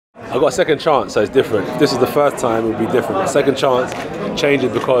I got a second chance, so it's different. If this is the first time, it would be different. A second chance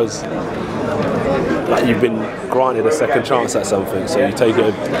changes because like you've been granted a second chance at something, so you take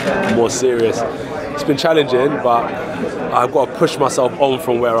it more serious. It's been challenging, but I've got to push myself on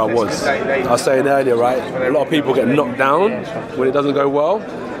from where I was. I was saying earlier, right? A lot of people get knocked down when it doesn't go well,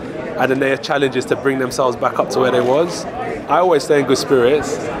 and then their challenge is to bring themselves back up to where they was. I always stay in good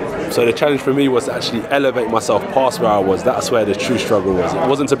spirits, so the challenge for me was to actually elevate myself past where I was. That's where the true struggle was. It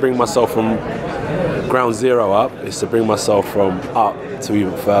wasn't to bring myself from ground zero up, it's to bring myself from up to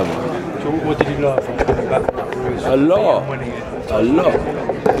even further. So what did you learn from coming back from that Ruiz? A lot.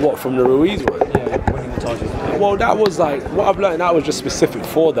 What, from the Ruiz one? Yeah, winning the title. Well, that was like, what I've learned, that was just specific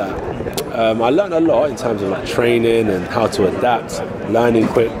for that. I learned a lot in terms of like training and how to adapt, learning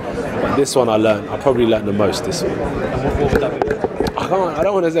quick. But this one I probably learned the most this one. And what would that be? I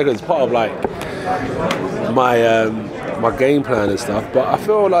don't want to say because it's part of like my game plan and stuff, but I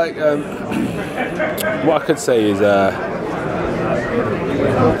feel like what I could say is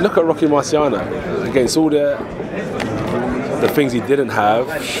look at Rocky Marciano against all the things he didn't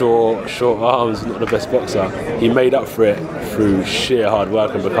have, short arms, not the best boxer. He made up for it through sheer hard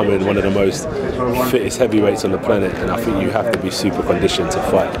work and becoming one of the most fittest heavyweights on the planet, and I think you have to be super conditioned to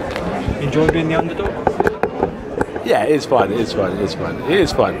fight. Enjoy being the underdog? Yeah, it is fun, it is fun.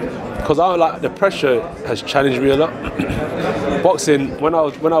 Because I like, the pressure has challenged me a lot. Boxing, when I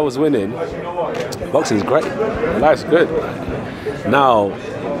was winning, boxing's great, life's good. Now,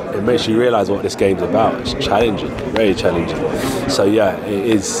 it makes you realise what this game's about. It's challenging, very challenging. So yeah, it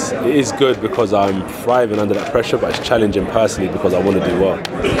is good because I'm thriving under that pressure, but it's challenging personally because I want to do well.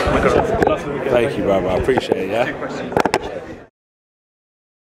 Thank you, brother. I appreciate it, yeah?